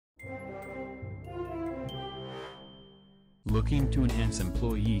Looking to enhance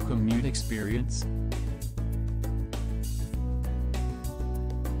employee commute experience?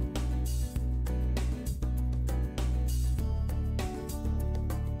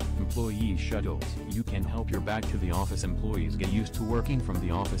 Employee Shuttles. You can help your back-to-the-office employees get used to working from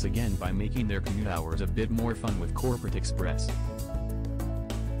the office again by making their commute hours a bit more fun with Corporate Express.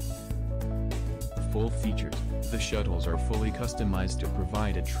 Full features. The shuttles are fully customized to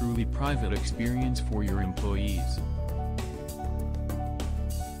provide a truly private experience for your employees.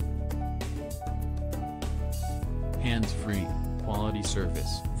 Hands-free, quality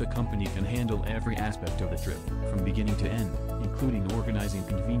service. The company can handle every aspect of the trip, from beginning to end, including organizing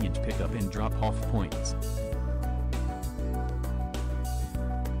convenient pickup and drop-off points.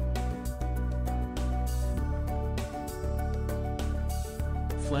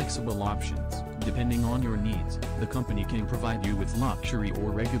 Flexible options. Depending on your needs, the company can provide you with luxury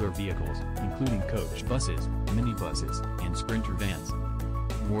or regular vehicles, including coach buses, minibuses, and Sprinter vans.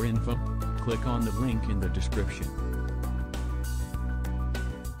 More info? Click on the link in the description.